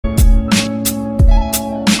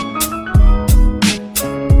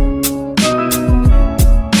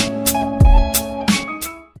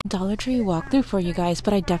Tree walkthrough for you guys,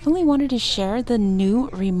 but I definitely wanted to share the new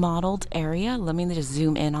remodeled area. Let me just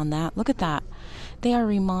zoom in on that. Look at that. They are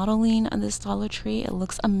remodeling this Dollar Tree. It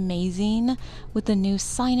looks amazing with the new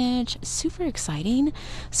signage. Super exciting.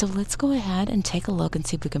 So let's go ahead and take a look and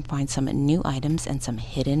see if we can find some new items and some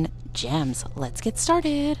hidden gems. Let's get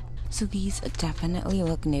started. So these definitely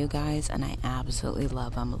look new, guys, and I absolutely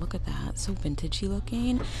love them. Look at that, so vintagey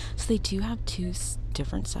looking. So they do have two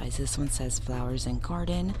different sizes. This one says flowers and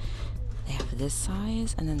garden. They have this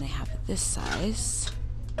size, and then they have this size.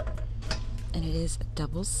 And it is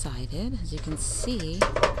double-sided. As you can see,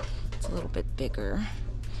 it's a little bit bigger.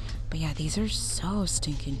 But yeah, these are so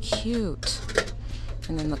stinking cute.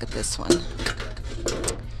 And then look at this one.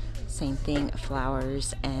 Same thing,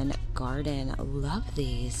 flowers and garden. Love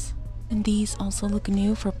these. And these also look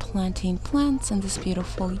new for planting plants in this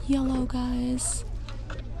beautiful yellow, guys.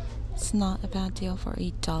 It's not a bad deal for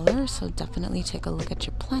 $8, so definitely take a look at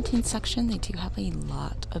your planting section. They do have a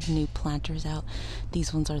lot of new planters out.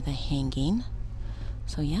 These ones are the hanging.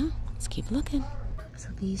 So yeah, let's keep looking. So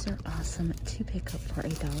these are awesome to pick up for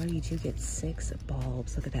 $8. You do get 6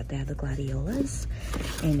 bulbs. Look at that. They have the gladiolas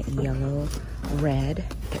in yellow, red.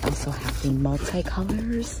 They also have the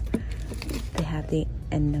multicolors. They have the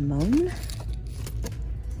anemone,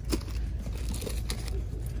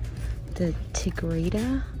 the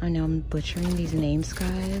tigrita. I know I'm butchering these names,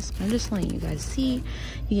 guys. I'm just letting you guys see.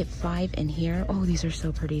 You get 5 in here. Oh, these are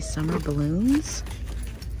so pretty. Summer balloons.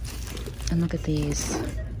 And look at these.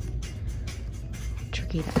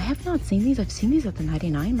 I have not seen these. I've seen these at the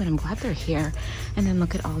 99, but I'm glad they're here. And then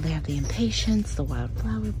look at all. They have the impatiens, the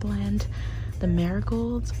wildflower blend, the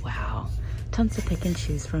marigolds. Wow. Tons to pick and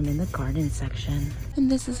choose from in the garden section.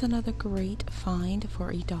 And this is another great find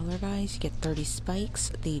for $8, guys. You get 30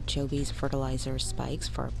 spikes, the Joby's fertilizer spikes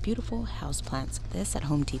for beautiful houseplants. This at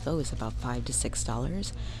Home Depot is about $5 to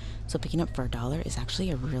 $6. So picking up for $1 is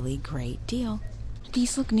actually a really great deal.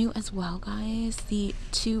 These look new as well, guys. The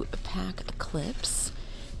 2-pack clips.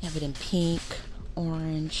 You have it in pink,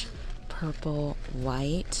 orange, purple,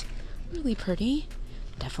 white. Really pretty.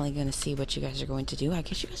 Definitely going to see what you guys are going to do. I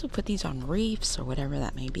guess you guys will put these on reefs or whatever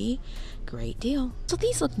that may be. Great deal. So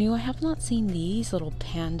these look new. I have not seen these. Little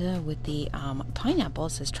panda with the pineapple.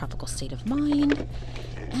 It says tropical state of mind.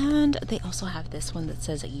 And they also have this one that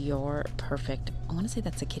says you're perfect. I want to say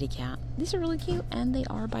that's a kitty cat. These are really cute, and they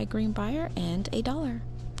are by Greenbrier and $1.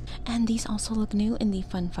 And these also look new in the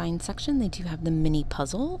fun find section. They do have the mini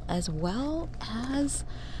puzzle, as well as,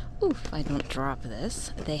 oof, I don't drop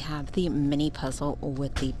this. They have the mini puzzle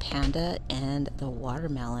with the panda and the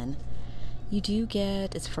watermelon. You do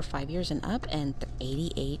get, it's for 5 years and up, and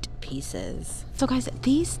 88 pieces. So guys,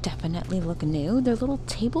 these definitely look new. They're little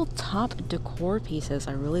tabletop decor pieces.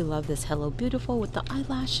 I really love this Hello Beautiful with the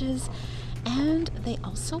eyelashes. And they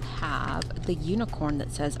also have the unicorn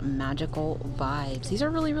that says magical vibes. These are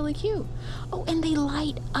really, really cute. Oh, and they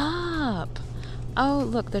light up. Oh,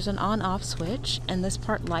 look, there's an on-off switch, and this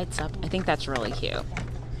part lights up. I think that's really cute.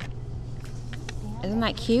 Isn't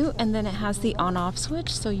that cute? And then it has the on-off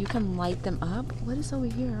switch, so you can light them up. What is over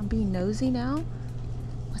here? I'm being nosy now.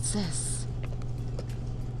 What's this?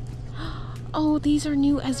 Oh, these are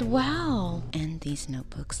new as well. And these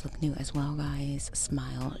notebooks look new as well, guys.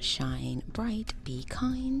 Smile, shine, bright, be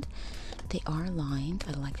kind. They are lined.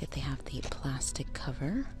 I like that they have the plastic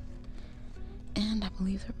cover. And I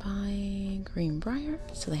believe they're by Greenbrier.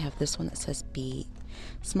 So they have this one that says be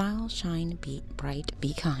smile, shine, be bright,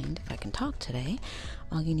 be kind. If I can talk today.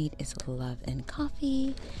 All you need is love and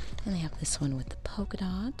coffee. And they have this one with the polka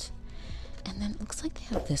dot. And then it looks like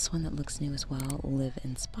they have this one that looks new as well. Live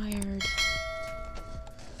inspired.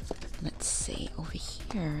 Let's see. Over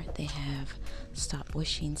here they have stop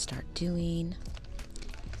wishing, start doing.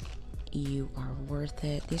 You are worth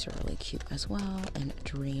it. These are really cute as well. And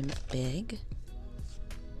dream big.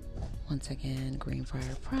 Once again,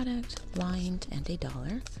 Greenbrier product, lined, and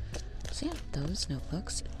 $1. So yeah, those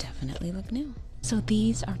notebooks definitely look new. So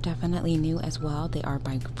these are definitely new as well. They are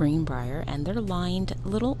by Greenbrier, and they're lined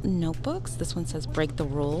little notebooks. This one says break the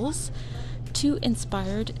rules. Too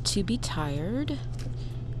inspired to be tired.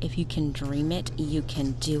 If you can dream it, you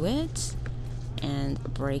can do it. And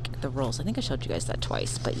break the rules. I think I showed you guys that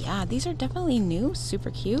twice. But yeah, these are definitely new, super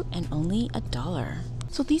cute, and only $1.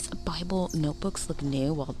 So these Bible notebooks look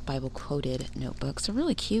new. Well, Bible quoted notebooks are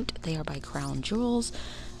really cute. They are by Crown Jewels.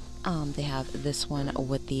 They have this one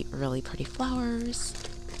with the really pretty flowers.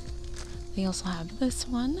 They also have this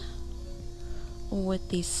one with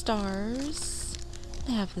the stars.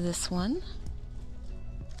 They have this one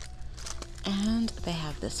And they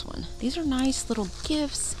have this one. These are nice little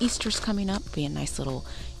gifts. Easter's coming up. Be a nice little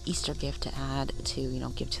Easter gift to add to, you know,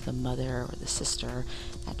 give to the mother or the sister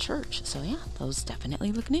at church. So yeah, those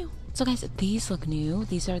definitely look new. So guys, these look new.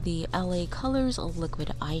 These are the LA Colors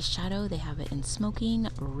Liquid Eyeshadow. They have it in Smoking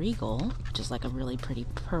Regal, which is like a really pretty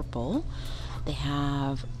purple. They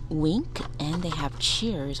have Wink, and they have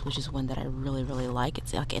Cheers, which is one that I really, really like.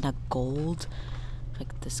 It's like in a gold,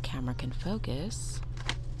 like this camera can focus.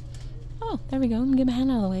 Oh, there we go. Let me get my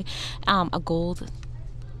hand out of the way. A gold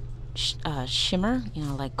shimmer, you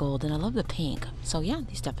know, like gold, and I love the pink. So yeah,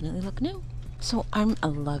 these definitely look new. So I'm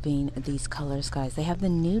loving these colors, guys. They have the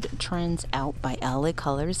Nude Trends out by LA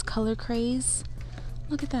Colors Color Craze.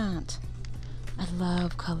 Look at that. I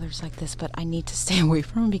love colors like this, but I need to stay away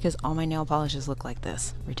from them because all my nail polishes look like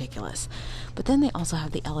this. Ridiculous. But then they also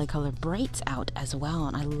have the LA Color Brights out as well,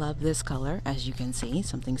 and I love this color, as you can see,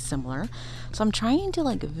 something similar. So I'm trying to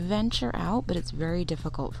like venture out, but it's very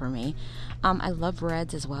difficult for me. I love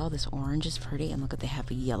reds as well. This orange is pretty, and look at, they have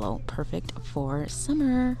a yellow, perfect for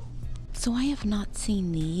summer. So I have not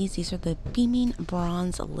seen these. These are the Beaming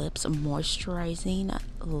Bronze Lips Moisturizing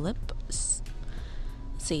Lips.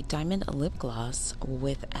 See, diamond lip gloss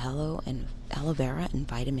with aloe vera and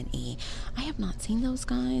vitamin E. I have not seen those,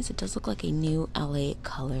 guys. It does look like a new LA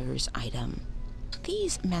Colors item.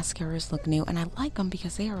 These mascaras look new, and I like them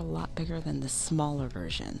because they are a lot bigger than the smaller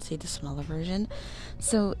version. See the smaller version?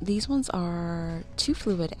 So these ones are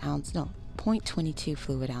 0.22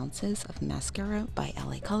 fluid ounces of mascara by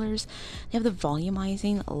LA Colors. They have the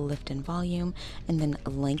volumizing lift and volume, and then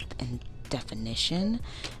length and definition,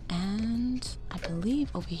 and I believe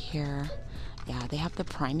over here, yeah, they have the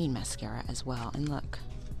priming mascara as well. And look,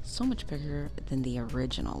 so much bigger than the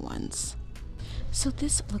original ones. So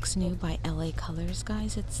this looks new by LA Colors,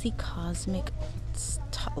 guys. It's the Cosmic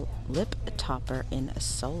Lip Topper in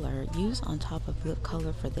Solar. Use on top of lip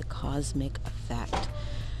color for the cosmic effect.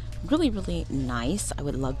 Really, really nice. I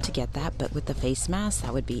would love to get that, but with the face mask,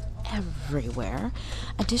 that would be everywhere.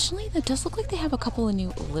 Additionally, that does look like they have a couple of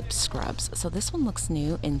new lip scrubs. So this one looks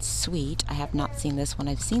new and sweet. I have not seen this one.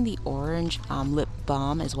 I've seen the orange lip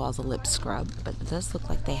balm as well as a lip scrub, but it does look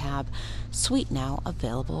like they have sweet now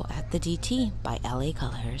available at the DT by LA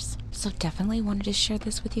Colors. So definitely wanted to share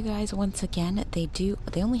this with you guys. Once again, they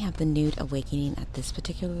only have the Nude Awakening at this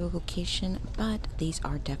particular location, but these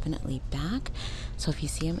are definitely back. So if you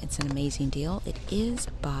see them, it's an amazing deal. It is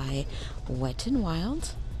by Wet n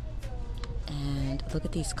Wild, and look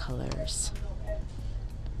at these colors.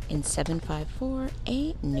 In 754,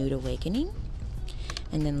 a Nude Awakening,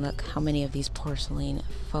 and then look how many of these porcelain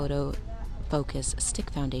photo focus stick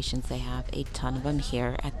foundations they have. A ton of them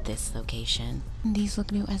here at this location. And these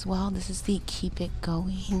look new as well. This is the Keep It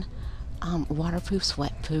Going waterproof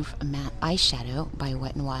sweatproof matte eyeshadow by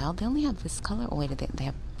Wet n Wild. They only have this color. Oh wait, they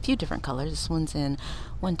have a few different colors. This one's in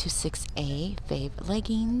 126A Fave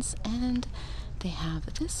Leggings, and they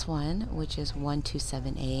have this one, which is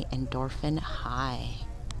 127A Endorphin High.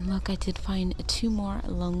 Look, I did find 2 more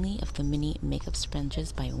Lonely of the mini makeup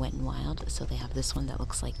sponges by Wet n Wild. So they have this one that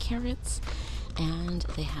looks like carrots, and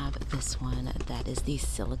they have this one that is the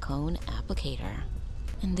silicone applicator.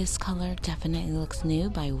 And this color definitely looks new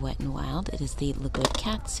by Wet n Wild. It is the Liquid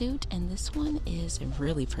Catsuit, and this one is a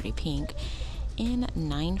really pretty pink in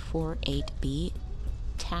 948B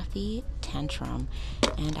Taffy Tantrum.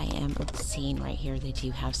 And I am seeing right here they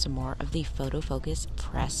do have some more of the Photo Focus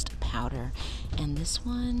pressed powder, and this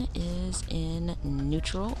one is in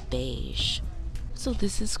neutral beige. So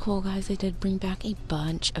this is cool, guys. They did bring back a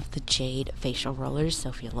bunch of the Jade facial rollers, so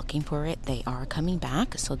if you're looking for it, they are coming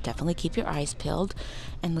back, so definitely keep your eyes peeled.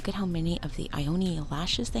 And look at how many of the Ione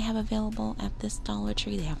lashes they have available at this Dollar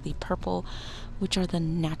Tree. They have the purple, which are the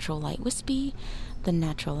Natural Light Wispy, the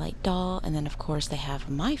Natural Light Doll, and then of course they have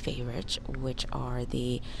my favorites, which are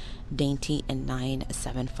the Dainty and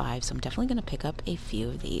 975, so I'm definitely going to pick up a few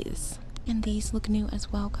of these. And these look new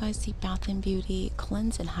as well, guys. The Bath & Beauty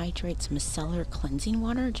Cleanse and Hydrates Micellar Cleansing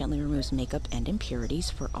Water gently removes makeup and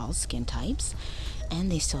impurities for all skin types.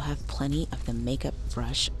 And they still have plenty of the Makeup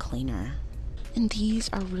Brush Cleaner. And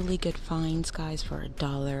these are really good finds, guys, for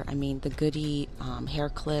 $1. I mean, the Goody hair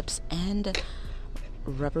clips and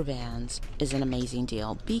rubber bands is an amazing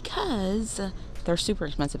deal because they're super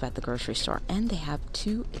expensive at the grocery store. And they have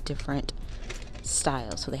 2 different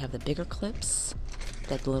styles. So they have the bigger clips,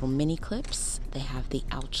 the little mini clips. They have the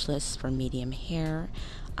ouchless for medium hair,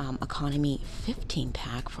 economy 15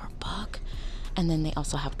 pack for $1, and then they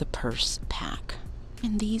also have the purse pack.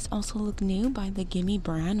 And these also look new by the Gimme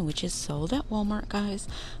brand, which is sold at Walmart, guys.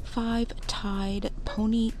 5 Tide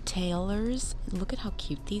ponytailers. Look at how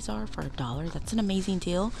cute these are for $1. That's an amazing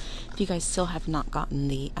deal. If you guys still have not gotten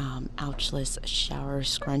the ouchless shower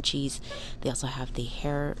scrunchies, they also have the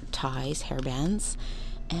hair ties, hair bands.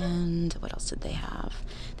 And what else did they have?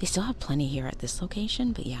 They still have plenty here at this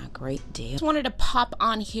location, but yeah, great deal. Just wanted to pop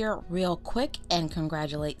on here real quick and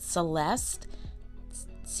congratulate Celeste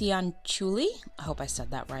Cianchuli. I hope I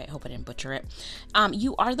said that right. I hope I didn't butcher it.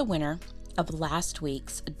 You are the winner of last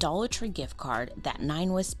week's Dollar Tree gift card, that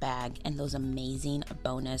 9-whisk bag, and those amazing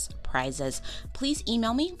bonus prizes. Please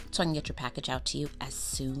email me so I can get your package out to you as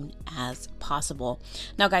soon as possible.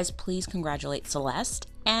 Now guys, please congratulate Celeste.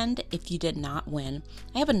 And if you did not win,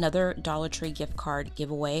 I have another Dollar Tree gift card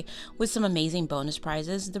giveaway with some amazing bonus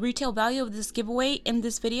prizes. The retail value of this giveaway in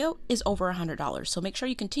this video is over $100. So make sure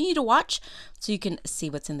you continue to watch so you can see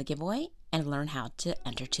what's in the giveaway and learn how to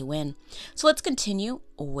enter to win. So let's continue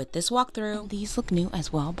with this walkthrough. These look new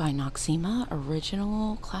as well by Noxzema.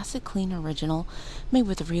 Original, classic clean original, made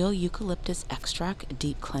with real eucalyptus extract,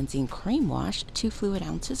 deep cleansing cream wash, 2 fluid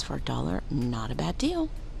ounces for $1. Not a bad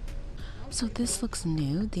deal. So this looks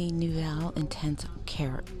new. The Nouvelle Intense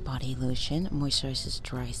Care Body Lotion moisturizes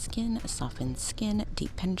dry skin, softens skin,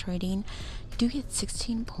 deep penetrating. You do get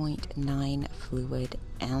 16.9 fluid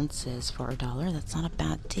ounces for $1. That's not a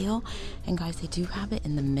bad deal. And guys, they do have it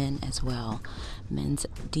in the men as well. Men's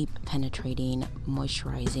deep penetrating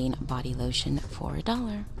moisturizing body lotion for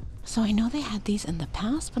 $1. So I know they had these in the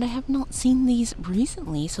past, but I have not seen these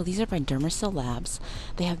recently. So these are by Dermasil Labs.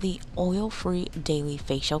 They have the oil-free daily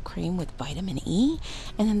facial cream with vitamin E,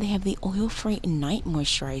 and then they have the oil-free night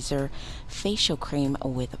moisturizer facial cream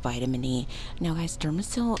with vitamin E. Now guys,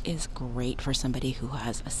 Dermasil is great for somebody who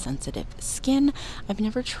has a sensitive skin. I've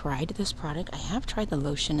never tried this product. I have tried the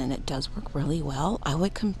lotion and it does work really well. I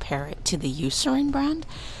would compare it to the Eucerin brand.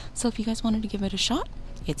 So if you guys wanted to give it a shot,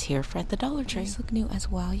 it's here for at the Dollar Tree. These look new as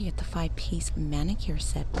well. You get the 5-piece manicure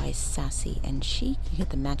set by Sassy and Chic. You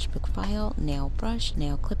get the matchbook file, nail brush,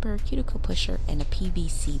 nail clipper, cuticle pusher, and a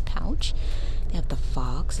PVC pouch. They have the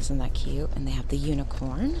fox, isn't that cute? And they have the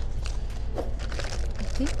unicorn. I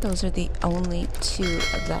think those are the only 2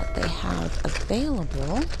 that they have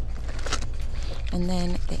available. And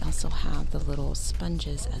then they also have the little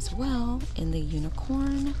sponges as well in the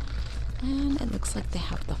unicorn. And it looks like they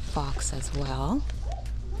have the fox as well.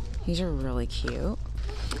 These are really cute.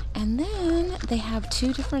 And then they have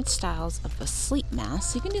 2 different styles of a sleep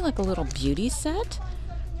mask. So you can do like a little beauty set,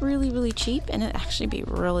 really cheap, and it'd actually be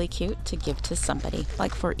really cute to give to somebody,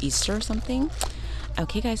 like for Easter or something.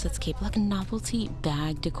 Okay guys, let's keep looking. Novelty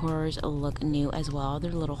bag decors look new as well.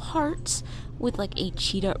 They're little hearts with like a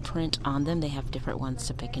cheetah print on them. They have different ones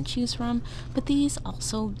to pick and choose from, but these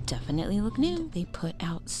also definitely look new. They put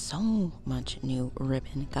out so much new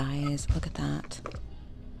ribbon, guys. Look at that.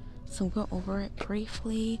 So we'll go over it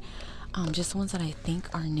briefly. Just the ones that I think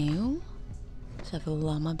are new. So the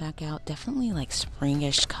llama back out, definitely like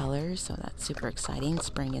springish colors, so that's super exciting.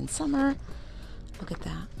 Spring and summer. Look at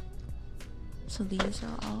that. So these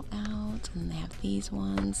are all out, and then they have these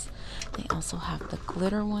ones. They also have the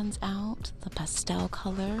glitter ones out, the pastel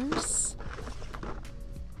colors.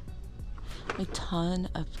 A ton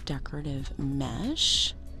of decorative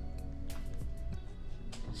mesh.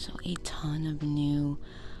 So a ton of new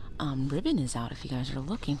ribbon is out if you guys are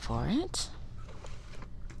looking for it.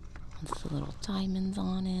 With the little diamonds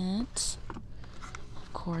on it.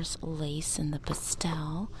 Of course, lace in the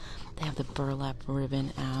pastel. They have the burlap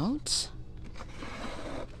ribbon out.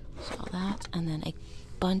 So that, and then a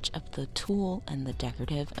bunch of the tulle and the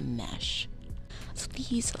decorative mesh. So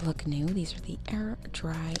these look new. These are the air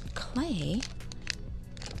dry clay.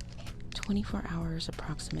 24 hours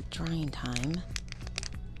approximate drying time.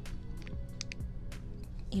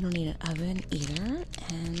 You don't need an oven either.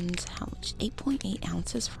 And how much? 8.8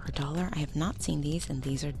 ounces for $1. I have not seen these, and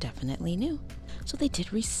these are definitely new. So they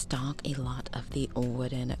did restock a lot of the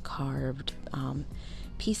wooden carved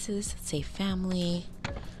pieces. Say family,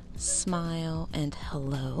 smile, and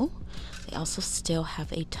hello. They also still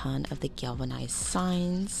have a ton of the galvanized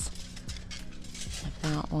signs. They have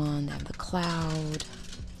that one. They have the cloud.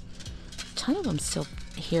 A ton of them still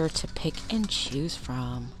here to pick and choose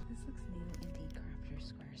from.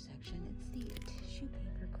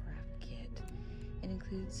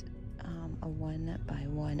 Includes a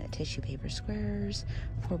 1x1 tissue paper squares,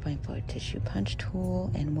 4x4 tissue punch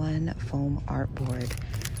tool, and 1 foam artboard.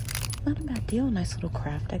 Not a bad deal. Nice little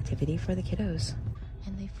craft activity for the kiddos.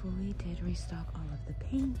 And they fully did restock all of the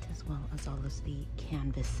paint as well as all of the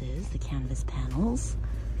canvases, the canvas panels.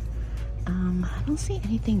 I don't see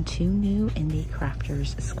anything too new in the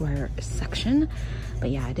Crafters Square section, but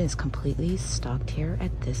yeah, it is completely stocked here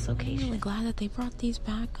at this location. I'm really glad that they brought these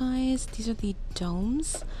back, guys. These are the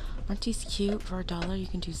domes. Aren't these cute? For $1 you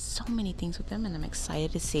can do so many things with them, and I'm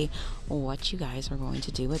excited to see what you guys are going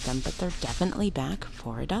to do with them, but they're definitely back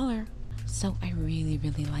for $1. So I really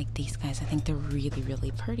like these guys. I think they're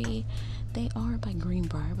really pretty. They are by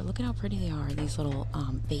Greenbrier, but look at how pretty they are. These little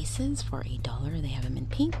vases for $1. They have them in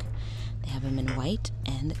pink, they have them in white,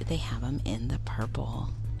 and they have them in the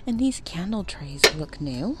purple. And these candle trays look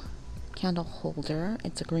new. Candle holder,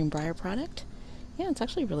 it's a Greenbrier product. Yeah, it's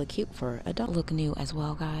actually really cute for $1. Look new as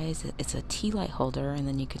well, guys. It's a tea light holder, and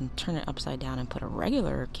then you can turn it upside down and put a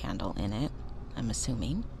regular candle in it, I'm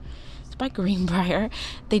assuming. It's by Greenbrier.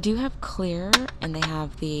 They do have clear, and they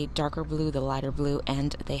have the darker blue, the lighter blue,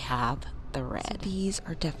 and they have the red. So these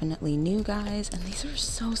are definitely new, guys, and these are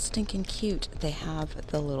so stinking cute. They have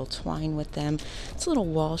the little twine with them. It's a little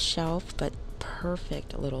wall shelf, but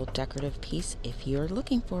perfect little decorative piece if you're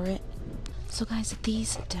looking for it. So guys,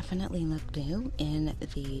 these definitely look new in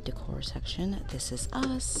the decor section. This is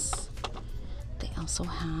us. They also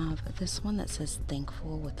have this one that says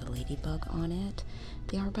thankful with the ladybug on it.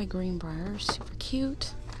 They are by Greenbrier, super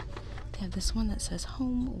cute. They have this one that says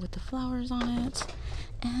home with the flowers on it.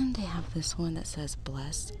 And they have this one that says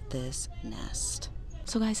bless this nest.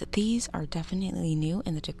 So guys, these are definitely new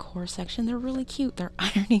in the decor section. They're really cute. They're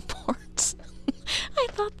ironing boards. I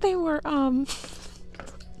thought they were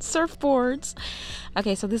surfboards.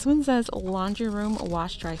 Okay, so this one says laundry room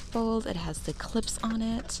wash dry fold. It has the clips on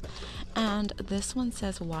it. And this one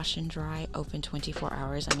says wash and dry open 24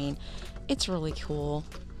 hours. I mean, it's really cool.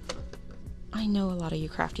 I know a lot of you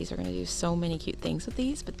crafties are going to do so many cute things with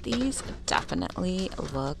these, but these definitely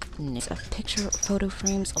look new. Picture photo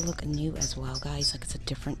frames look new as well, guys. Like, it's a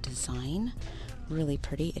different design. Really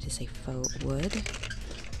pretty. It is a faux wood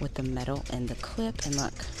with the metal and the clip, and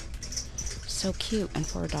look, so cute. And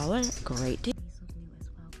for $1, great deal.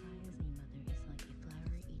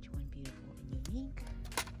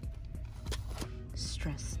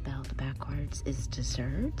 Stress spelled backwards is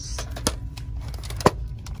desserts.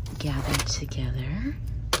 Gathered together.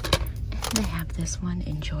 And they have this one,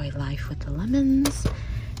 enjoy life with the lemons,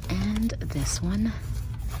 and this one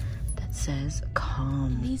that says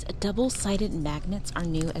calm. These double-sided magnets are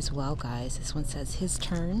new as well, guys. This one says his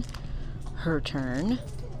turn, her turn.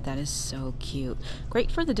 That is so cute.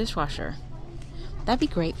 Great for the dishwasher. That'd be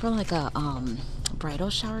great for like a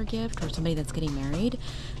bridal shower gift or somebody that's getting married.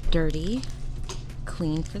 Dirty,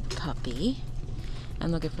 clean for the puppy.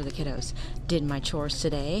 I'm looking for the kiddos. Did my chores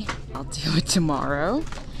today. I'll do it tomorrow.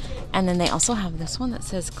 And then they also have this one that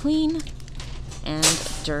says clean and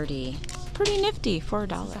dirty. Pretty nifty for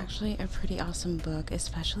 $1. It's actually a pretty awesome book,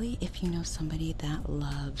 especially if you know somebody that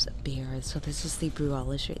loves beer. So this is the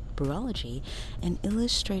Breunig, an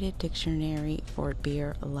illustrated dictionary for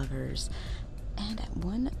beer lovers. And at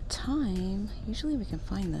one time, usually we can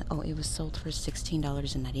find that, oh, it was sold for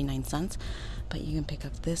 $16.99, but you can pick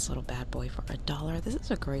up this little bad boy for $1. This is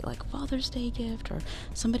a great, like, Father's Day gift, or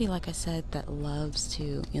somebody, like I said, that loves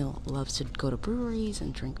to, loves to go to breweries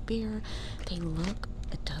and drink beer.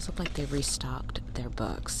 It does look like they restocked their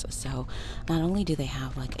books. So not only do they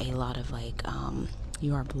have, like, a lot of, like,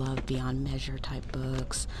 You Are Loved Beyond Measure type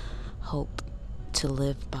books, Hope to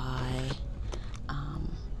Live By,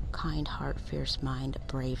 Kind Heart, Fierce Mind,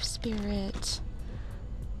 Brave Spirit,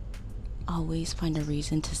 Always Find a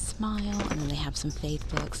Reason to Smile, and then they have some faith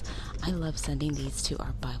books. I love sending these to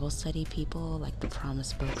our Bible study people, like the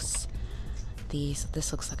Promise books.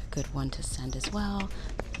 This looks like a good one to send as well.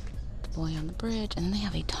 The Boy on the Bridge, and then they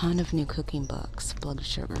have a ton of new cooking books. Blood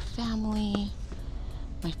Sugar Family,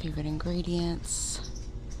 My Favorite Ingredients,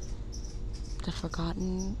 A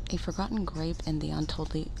Forgotten Grape, and the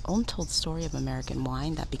Untold Story of American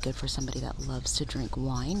Wine. That'd be good for somebody that loves to drink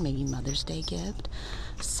wine, maybe Mother's Day gift.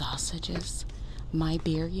 Sausages, My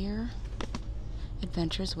Beer Year,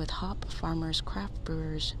 Adventures with Hop Farmers, Craft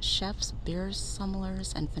Brewers, Chefs, Beer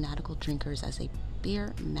Sommeliers, and Fanatical Drinkers as a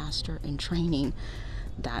Beer Master in Training.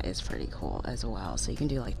 That is pretty cool as well. So you can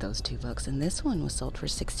do like those two books. And this one was sold for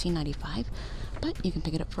 $16.95, but you can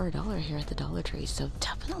pick it up for $1 here at the Dollar Tree. So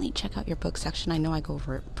definitely check out your book section. I know I go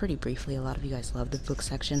over it pretty briefly. A lot of you guys love the book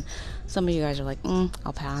section. Some of you guys are like,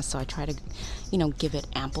 I'll pass. So I try to, give it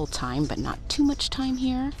ample time, but not too much time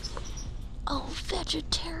here. Oh,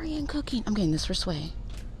 vegetarian cooking. I'm getting this for Sway.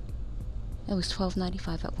 It was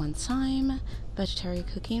 $12.95 at one time. Vegetarian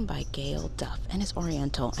Cooking by Gail Duff, and it's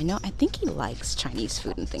Oriental. I think he likes Chinese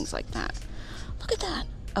food and things like that. Look at that.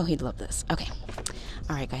 Oh, he'd love this. Okay.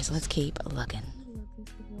 All right, guys, let's keep looking. I love this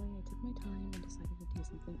boy. I took my time. time, I decided to do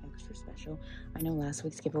something extra special. I know last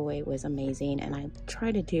week's giveaway was amazing, and I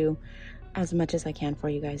try to do as much as I can for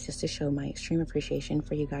you guys, just to show my extreme appreciation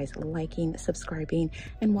for you guys liking, subscribing,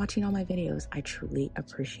 and watching all my videos. I truly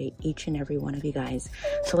appreciate each and every one of you guys.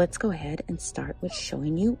 So let's go ahead and start with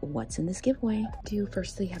showing you what's in this giveaway. I do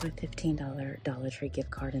firstly have a $15 Dollar Tree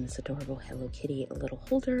gift card in this adorable Hello Kitty little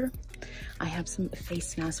holder. I have some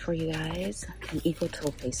face masks for you guys, an Eco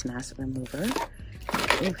Tool face mask remover.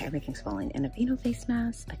 Ooh, everything's falling. An Aveeno face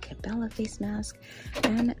mask, a Cabela face mask,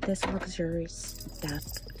 and this luxurious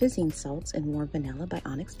bath fizzing salts in warm vanilla by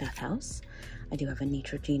Onyx Bathhouse. I do have a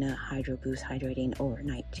Neutrogena Hydro Boost Hydrating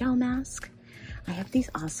Overnight Gel Mask. I have these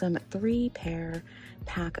awesome 3-pair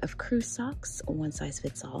pack of cruise socks, one size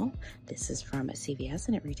fits all. This is from CVS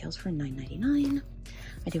and it retails for $9.99.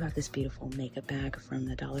 I do have this beautiful makeup bag from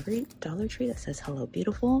the Dollar Tree that says Hello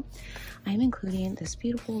Beautiful. I am including this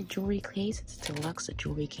beautiful jewelry case. It's a deluxe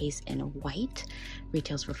jewelry case in white.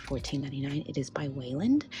 Retails for $14.99. It is by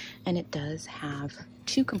Wayland and it does have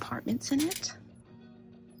 2 compartments in it.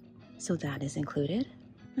 So that is included.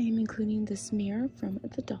 I am including this mirror from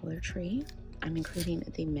the Dollar Tree. I'm including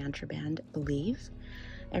the mantra band, Believe.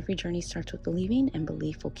 Every journey starts with believing, and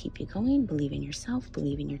belief will keep you going. Believe in yourself,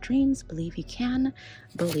 believe in your dreams, believe you can,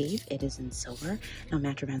 believe. It is in silver. Now,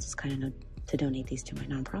 mantra bands is kind of to donate these to my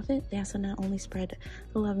nonprofit. They also not only spread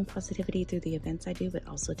the love and positivity through the events I do, but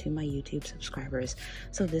also to my YouTube subscribers.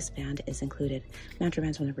 So this band is included. Mantra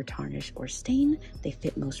bands will never tarnish or stain. They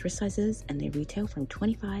fit most wrist sizes and they retail from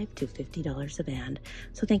 $25 to $50 a band.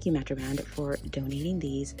 So thank you, Mantra Band, for donating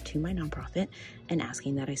these to my nonprofit and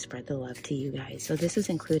asking that I spread the love to you guys. So this is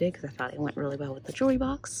included because I thought it went really well with the jewelry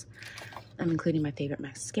box. I'm including my favorite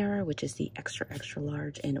mascara, which is the extra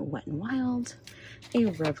large in Wet n Wild, a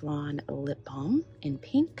Revlon lip balm in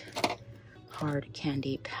pink, hard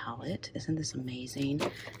candy palette. Isn't this amazing?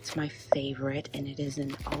 It's my favorite, and it is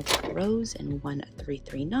in Ultra Rose in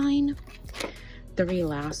 1339. The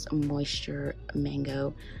Relast Moisture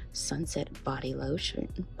Mango Sunset Body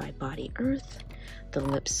Lotion by Body Earth. The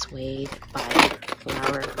Lip Suede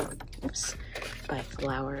by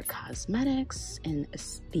Flower Cosmetics in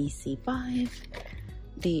BC5.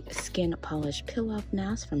 The Skin Polish Peel-Off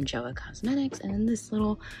Mask from Joa Cosmetics, and then this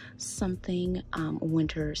little something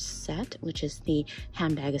winter set, which is the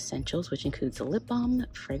handbag essentials, which includes a lip balm,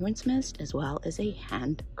 fragrance mist, as well as a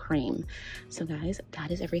hand cream. So guys,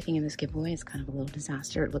 that is everything in this giveaway. It's kind of a little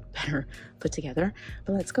disaster. It looked better put together,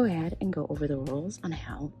 but let's go ahead and go over the rules on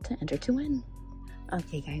how to enter to win.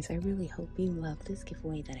 Okay guys, I really hope you love this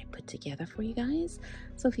giveaway that I put together for you guys.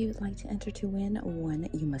 So if you would like to enter to win, 1,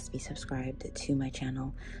 you must be subscribed to my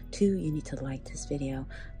channel. 2, you need to like this video.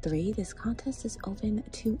 3, this contest is open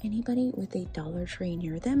to anybody with a Dollar Tree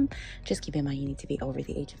near them. Just keep in mind you need to be over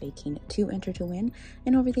the age of 18 to enter to win,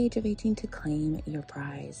 and over the age of 18 to claim your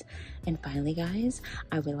prize. And finally guys,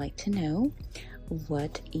 I would like to know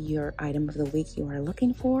what your item of the week you are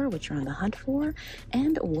looking for, what you're on the hunt for,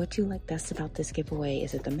 and what you like best about this giveaway.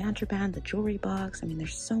 Is it the mantra band, the jewelry box? I mean,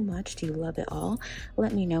 there's so much. Do you love it all?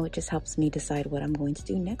 Let me know. It just helps me decide what I'm going to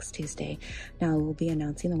do next Tuesday. Now, we'll be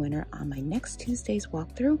announcing the winner on my next Tuesday's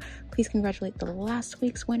walkthrough. Please congratulate the last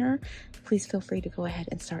week's winner. Please feel free to go ahead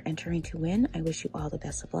and start entering to win. I wish you all the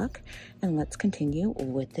best of luck, and let's continue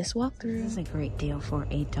with this walkthrough. This is a great deal for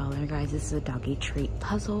 $8, guys. This is a doggy treat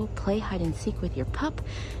puzzle. Play hide and seek with your pup,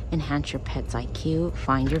 enhance your pet's IQ,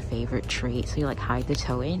 find your favorite treat. So you like hide the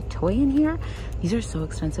toy in here. These are so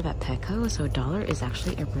expensive at Petco, so $1 is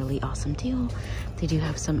actually a really awesome deal. They do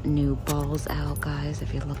have some new balls out, guys,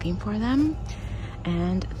 if you're looking for them.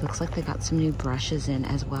 And it looks like they got some new brushes in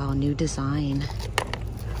as well, new design.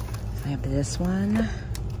 So I have this one.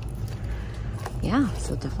 Yeah,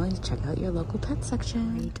 so definitely check out your local pet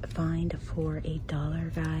section. Great find for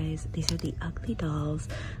 $8, guys. These are the Ugly Dolls,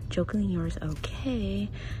 Jokingly Yours Okay,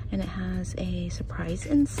 and it has a surprise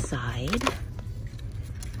inside.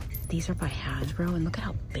 These are by Hasbro, and look at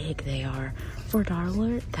how big they are. For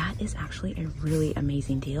 $1, that is actually a really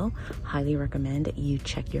amazing deal. Highly recommend you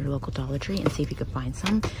check your local Dollar Tree and see if you could find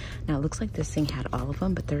some. Now, it looks like this thing had all of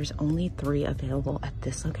them, but there's only 3 available at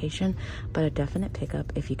this location, but a definite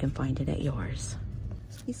pickup if you can find it at yours.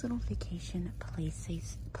 These little vacation play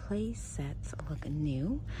sets look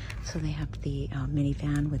new. So they have the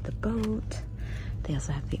minivan with the boat. They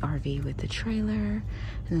also have the RV with the trailer, and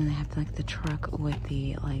then they have like the truck with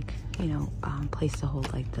the place to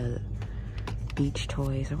hold like the beach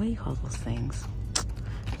toys, or what do you call those things?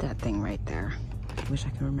 That thing right there. I wish I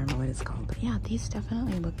could remember what it's called, but yeah, these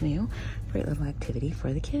definitely look new. Great little activity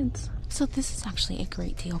for the kids. So this is actually a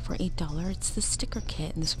great deal for $8. It's the sticker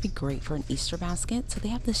kit, and this would be great for an Easter basket. So they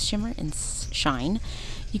have this shimmer and shine.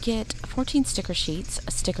 You get 14 sticker sheets,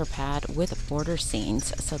 a sticker pad with border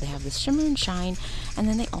scenes. So they have this shimmer and shine, and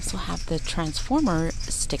then they also have the Transformer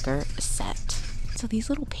sticker set. So these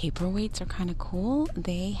little paperweights are kind of cool.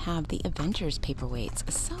 They have the Avengers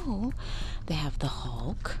paperweights. So they have the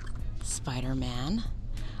Hulk, Spider-Man,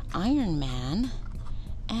 Iron Man,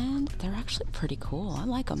 and they're actually pretty cool. I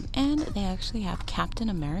like them. And they actually have Captain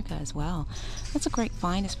America as well. That's a great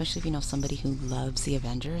find, especially if you know somebody who loves the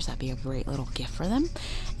Avengers. That'd be a great little gift for them.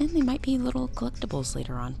 And they might be little collectibles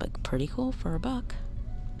later on, but pretty cool for $1.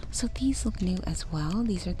 So these look new as well.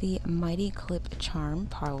 These are the Mighty Clip Charm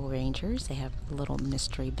Power Rangers. They have little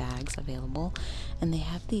mystery bags available. And they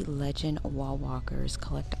have the Legend Wall Walkers.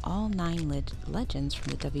 Collect all 9 legends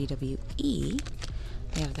from the WWE.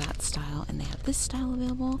 They have that style, and they have this style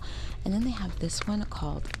available. And then they have this one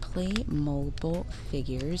called Playmobil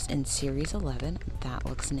Figures in Series 11. That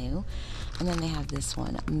looks new. And then they have this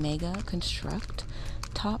one, Mega Construct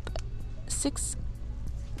Top 6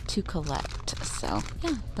 to collect. So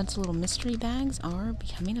yeah, a bunch of little mystery bags are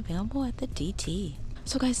becoming available at the DT.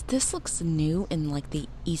 So guys, this looks new in like the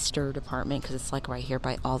Easter department because it's like right here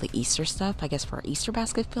by all the Easter stuff, I guess, for our Easter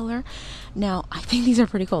basket filler. Now, I think these are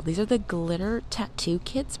pretty cool. These are the glitter tattoo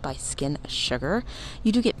kits by Skin Sugar.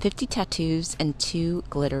 You do get 50 tattoos and 2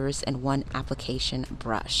 glitters and 1 application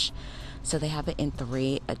brush. So they have it in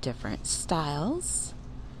 3 different styles.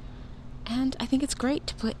 And I think it's great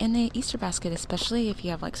to put in the Easter basket, especially if you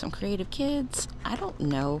have like some creative kids. I don't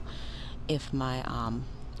know if my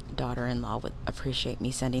daughter-in-law would appreciate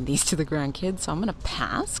me sending these to the grandkids, so I'm gonna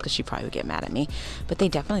pass because she probably would get mad at me. But they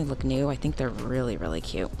definitely look new. I think they're really, really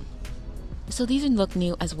cute. So these look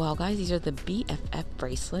new as well, guys. These are the BFF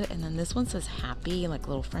bracelet, and then this one says happy, like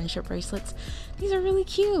little friendship bracelets. These are really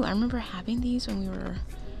cute. I remember having these when we were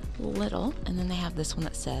little. And then they have this one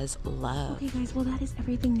that says love. Okay guys, well that is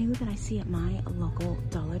everything new that I see at my local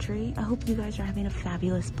Dollar Tree. I hope you guys are having a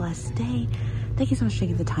fabulous, blessed day. Thank you so much for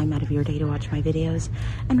taking the time out of your day to watch my videos.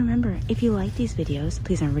 And remember, if you like these videos,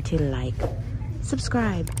 please remember to like,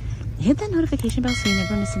 subscribe, hit that notification bell so you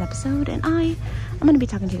never miss an episode. And I'm going to be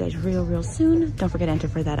talking to you guys real soon. Don't forget to enter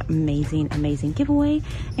for that amazing giveaway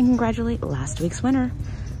and congratulate last week's winner.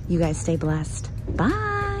 You guys stay blessed. Bye.